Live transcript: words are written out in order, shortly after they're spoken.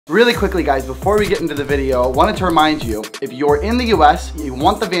Really quickly guys, before we get into the video, I wanted to remind you, if you're in the US, you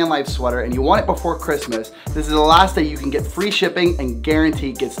want the van life sweater and you want it before Christmas, this is the last day you can get free shipping and guarantee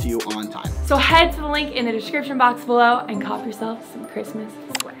it gets to you on time. So head to the link in the description box below and cop yourself some Christmas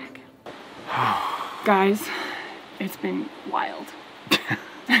swag. Guys, it's been wild.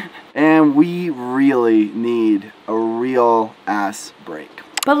 And we really need a real ass break.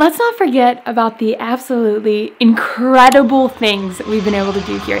 But let's not forget about the absolutely incredible things that we've been able to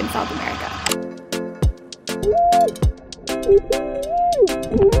do here in South America.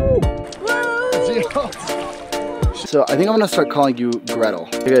 So I think I'm gonna start calling you Gretel,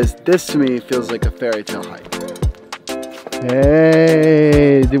 because this to me feels like a fairy tale hike.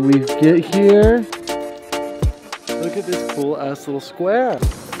 Hey, did we get here? Look at this cool ass little square.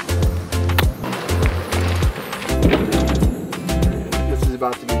 This is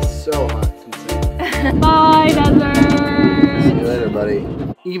about to be so hot. Bye, desert! See you later, buddy.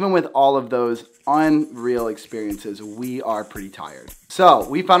 Even with all of those unreal experiences, we are pretty tired. So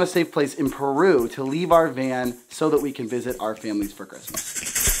we found a safe place in Peru to leave our van so that we can visit our families for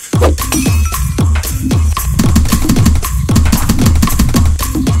Christmas.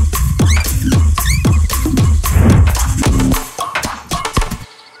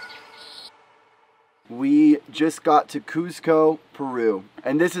 We just got to Cusco, Peru,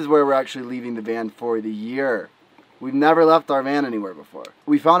 and this is where we're actually leaving the van for the year. We've never left our van anywhere before.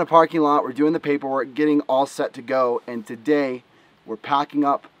 We found a parking lot, we're doing the paperwork, getting all set to go, and today we're packing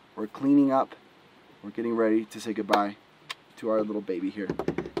up, we're cleaning up, we're getting ready to say goodbye to our little baby here.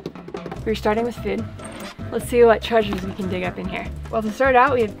 We're starting with food. Let's see what treasures we can dig up in here. Well, to start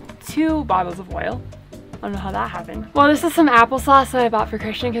out, we have 2 bottles of oil. I don't know how that happened. Well, this is some applesauce that I bought for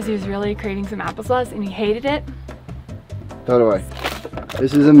Christian because he was really craving some applesauce and he hated it. So do I.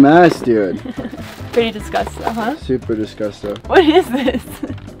 This is a mess, dude. Pretty disgusting, huh? Super disgusting. What is this?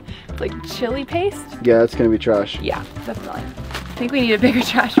 It's like chili paste? Yeah, that's gonna be trash. Yeah, definitely. I think we need a bigger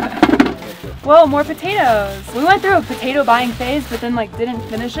trash bag. Whoa, more potatoes. We went through a potato buying phase, but then like didn't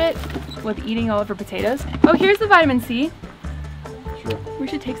finish it with eating all of our potatoes. Oh, here's the vitamin C. Sure. We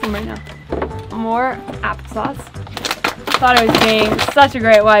should take some right now. More applesauce. Thought I was being such a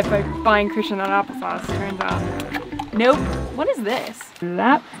great wife by buying Christian that applesauce. Turns out, nope. What is this?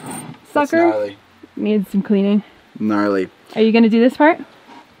 That sucker needs some cleaning. Gnarly. Are you gonna do this part?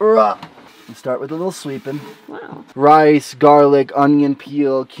 Let's start with a little sweeping. Wow. Rice, garlic, onion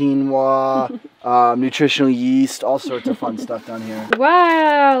peel, quinoa, nutritional yeast, all sorts of fun stuff down here.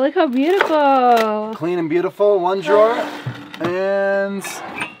 Wow, look how beautiful. Clean and beautiful, one drawer, and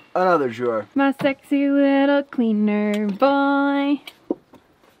another drawer. My sexy little cleaner boy.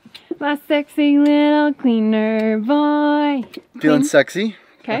 My sexy little cleaner boy. Feeling sexy.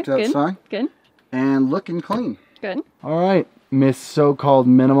 Okay, after that good, song. good. And looking clean. Good. All right, Miss So-Called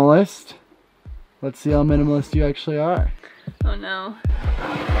Minimalist. Let's see how minimalist you actually are. Oh no.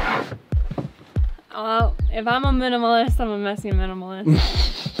 Well, if I'm a minimalist, I'm a messy minimalist.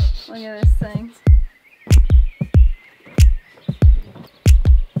 Look at this thing.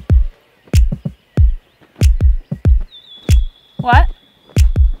 What?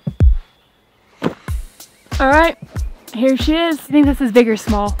 All right, here she is. I think this is big or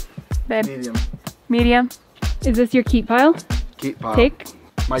small, babe? Medium. Medium. Is this your keep pile? Keep pile. Take?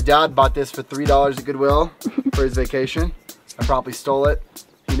 My dad bought this for $3 at Goodwill for his vacation. I probably stole it.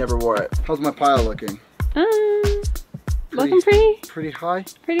 He never wore it. How's my pile looking? Looking pretty? Pretty high?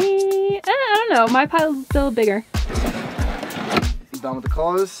 Pretty, I don't know. My pile's still bigger. I'm done with the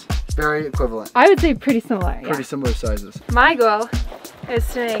clothes. Very equivalent. I would say pretty similar, yeah. Pretty similar sizes. My goal is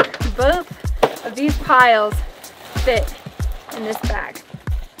to make both of these piles fit in this bag.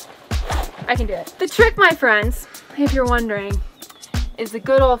 I can do it. The trick, my friends, if you're wondering, is the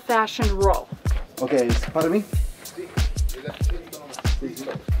good old-fashioned roll. Okay, para mí.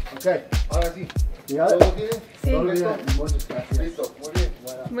 Okay, ahora sí.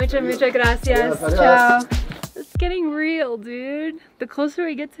 Muchas gracias. Ciao. It's getting real, dude. The closer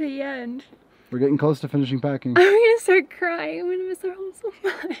we get to the end. We're getting close to finishing packing. I'm gonna start crying. I'm gonna miss our home so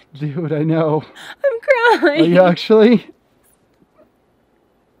much. Dude, I know. I'm crying. Are you actually?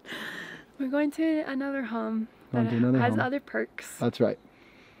 We're going to another home that Another has home. other perks. That's right.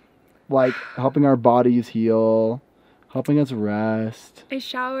 Like helping our bodies heal, helping us rest. A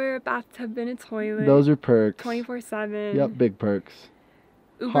shower, a bathtub, and a toilet. Those are perks. 24/7. Yep, big perks.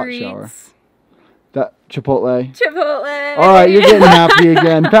 Uber Hot Eats. shower. That Chipotle. Chipotle. All right, you're getting happy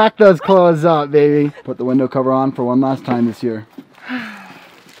again. Pack those clothes up, baby. Put the window cover on for one last time this year.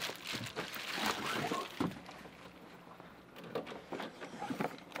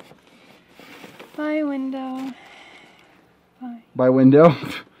 By window. By window?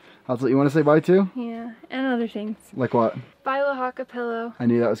 That's what you want to say bye to? Yeah, and other things. Like what? Bye, Oaxaca pillow. I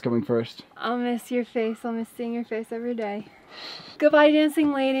knew that was coming first. I'll miss your face. I'll miss seeing your face every day. Goodbye,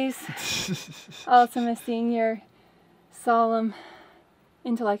 dancing ladies. I'll also miss seeing your solemn,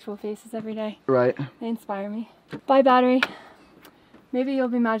 intellectual faces every day. Right. They inspire me. Bye, battery. Maybe you'll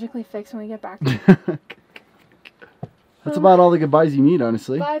be magically fixed when we get back. That's about all the goodbyes you need,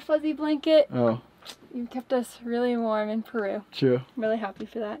 honestly. Bye, fuzzy blanket. Oh. You kept us really warm in Peru. True. I'm really happy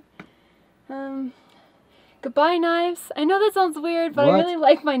for that. Goodbye, knives. I know that sounds weird, but I really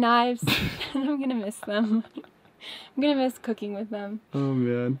like my knives. And I'm gonna miss them. I'm gonna miss cooking with them. Oh,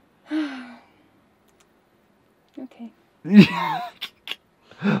 man. Okay.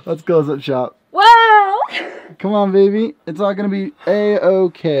 Let's close up shop. Wow! Come on, baby. It's all gonna be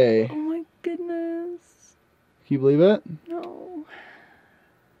A-okay. Oh my goodness. Can you believe it? No.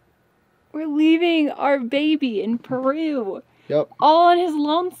 We're leaving our baby in Peru. Yep. All on his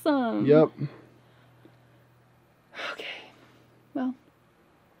lonesome. Yep. Okay. Well,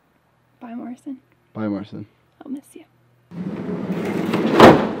 bye, Morrison. Bye, Morrison. I'll miss you.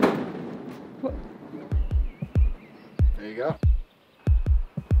 There you go.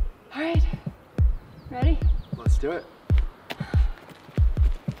 All right. Ready? Let's do it.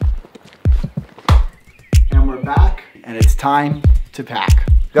 And we're back, and it's time to pack.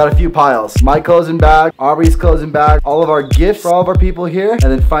 Got a few piles. My clothes and bag, Aubrey's clothes and bag, all of our gifts for all of our people here, and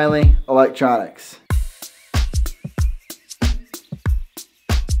then finally, electronics.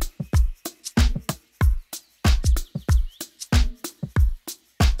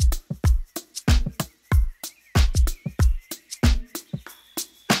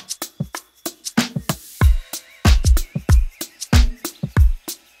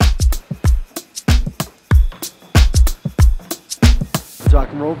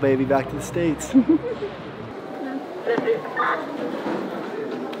 Rock and roll, baby, back to the States.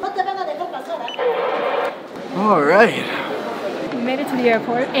 All right. We made it to the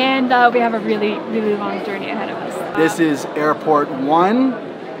airport, and we have a really, really long journey ahead of us. This is airport 1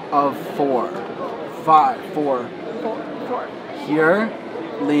 of 4. 5. 4. Four. Here,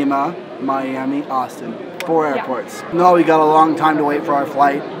 Lima, Miami, Austin. 4 airports. Yeah. No, we got a long time to wait for our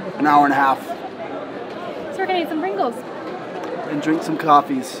flight. An hour and a half. So we're gonna eat some Pringles. And drink some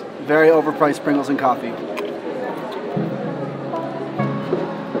coffees. Very overpriced Pringles and coffee.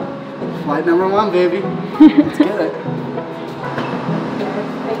 Flight number 1, baby. Let's get it.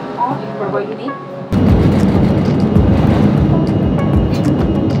 For what you need.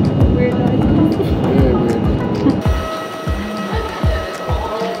 Weird noise. Very weird.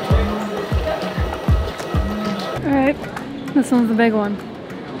 Alright, this one's the big one.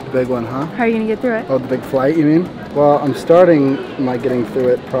 The big one, huh? How are you gonna get through it? Oh, the big flight, you mean? Well, I'm starting my getting through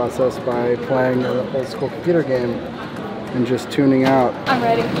it process by playing an old school computer game and just tuning out. I'm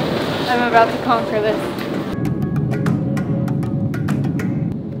ready. I'm about to conquer this.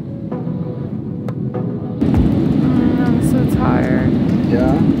 I'm so tired.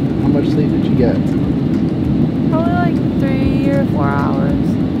 Yeah? How much sleep did you get? Probably like 3 or 4 hours.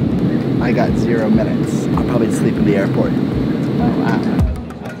 I got 0 minutes. I'll probably sleep in the airport. Oh wow.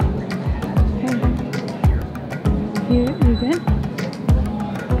 You good?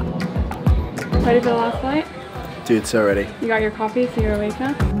 Ready for the last flight? Dude, so ready. You got your coffee, so you're awake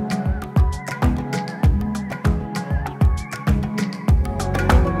now?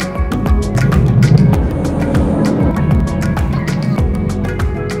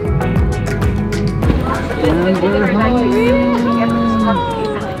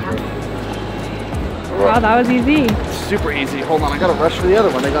 Wow, that was easy. Super easy. Hold on, I gotta rush for the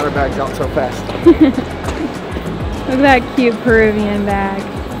other one. They got our bags out so fast. Look at that cute Peruvian bag.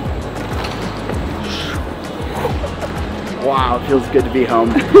 Wow, it feels good to be home.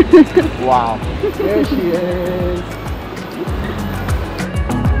 Wow. There she is.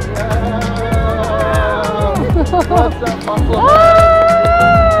 What's up, Buffalo?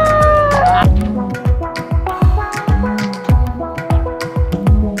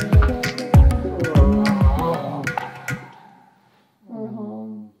 We're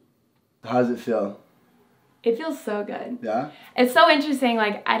home. How does it feel? It feels so good. Yeah? It's so interesting,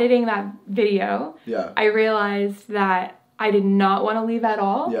 like editing that video. Yeah. I realized that I did not want to leave at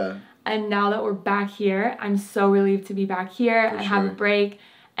all. Yeah. And now that we're back here, I'm so relieved to be back here and have a sure. break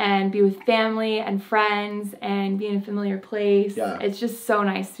and be with family and friends and be in a familiar place. Yeah. It's just so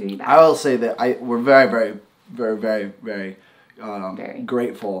nice to be back. I will say that we're very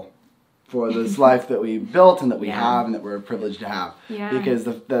grateful for this life that we built and that we have and that we're privileged to have. Yeah. Because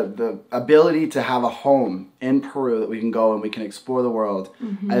the ability to have a home in Peru that we can go and we can explore the world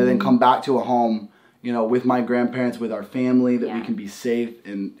and then come back to a home, you know, with my grandparents, with our family, that we can be safe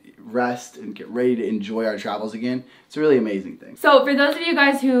and rest and get ready to enjoy our travels again. It's a really amazing thing. So for those of you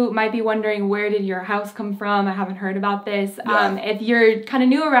guys who might be wondering, where did your house come from? I haven't heard about this. Yeah. If you're kind of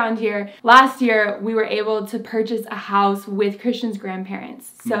new around here, last year we were able to purchase a house with Christian's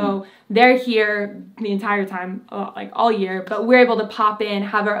grandparents. So they're here the entire time, like all year, but we're able to pop in,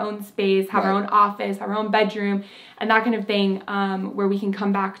 have our own space, have our own office, our own bedroom, and that kind of thing, where we can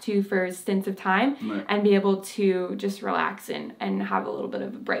come back to for stints of time and be able to just relax and have a little bit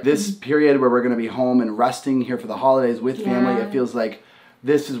of a break. This period where we're going to be home and resting here for the holidays with family, it feels like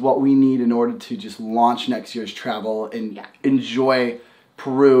this is what we need in order to just launch next year's travel and enjoy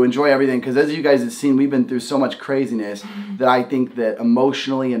Peru, enjoy everything. Because as you guys have seen, we've been through so much craziness that I think that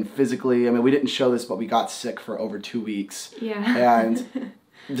emotionally and physically, I mean, we didn't show this, but we got sick for over 2 weeks. And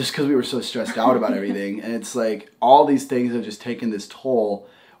just because we were so stressed out about everything. And it's like all these things have just taken this toll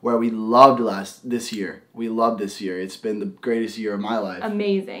where we loved this year. We loved this year. It's been the greatest year of my life.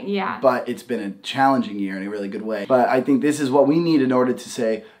 Amazing, yeah. But it's been a challenging year in a really good way. But I think this is what we need in order to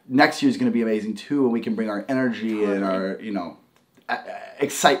say next year's going to be amazing too, and we can bring our energy and our, you know,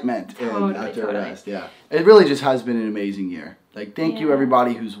 excitement and after rest. Yeah. It really just has been an amazing year. Like, thank you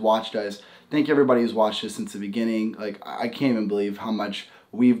everybody who's watched us. Thank you everybody who's watched us since the beginning. Like, I can't even believe how much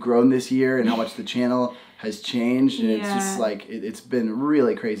we've grown this year and how much the channel has changed, and it's just like it's been a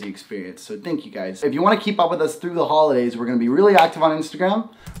really crazy experience. So thank you guys. If you want to keep up with us through the holidays, we're going to be really active on Instagram.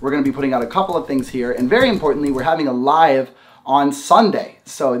 We're going to be putting out a couple of things here, and very importantly, we're having a live on Sunday.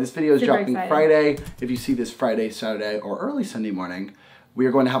 So this video is dropping Friday. If you see this Friday, Saturday, or early Sunday morning, we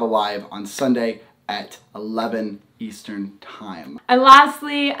are going to have a live on Sunday at 11 Eastern time. And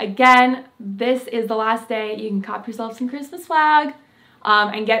lastly, again, this is the last day you can cop yourself some Christmas swag.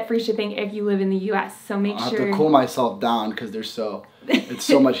 And get free shipping if you live in the U.S. So make sure. I have to cool myself down because it's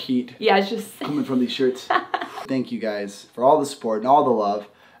so much heat. It's just coming from these shirts. Thank you guys for all the support and all the love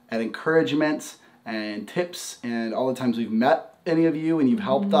and encouragements and tips and all the times we've met any of you and you've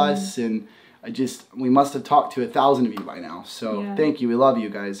helped us, and we must have talked to 1,000 of you by now. So thank you. We love you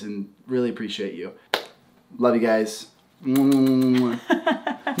guys and really appreciate you. Love you guys. Bye.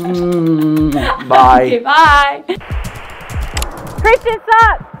 Okay, bye. Christian,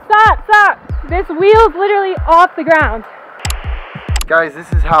 stop! This wheel's literally off the ground. Guys,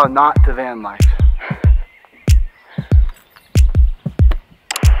 this is how not to van life.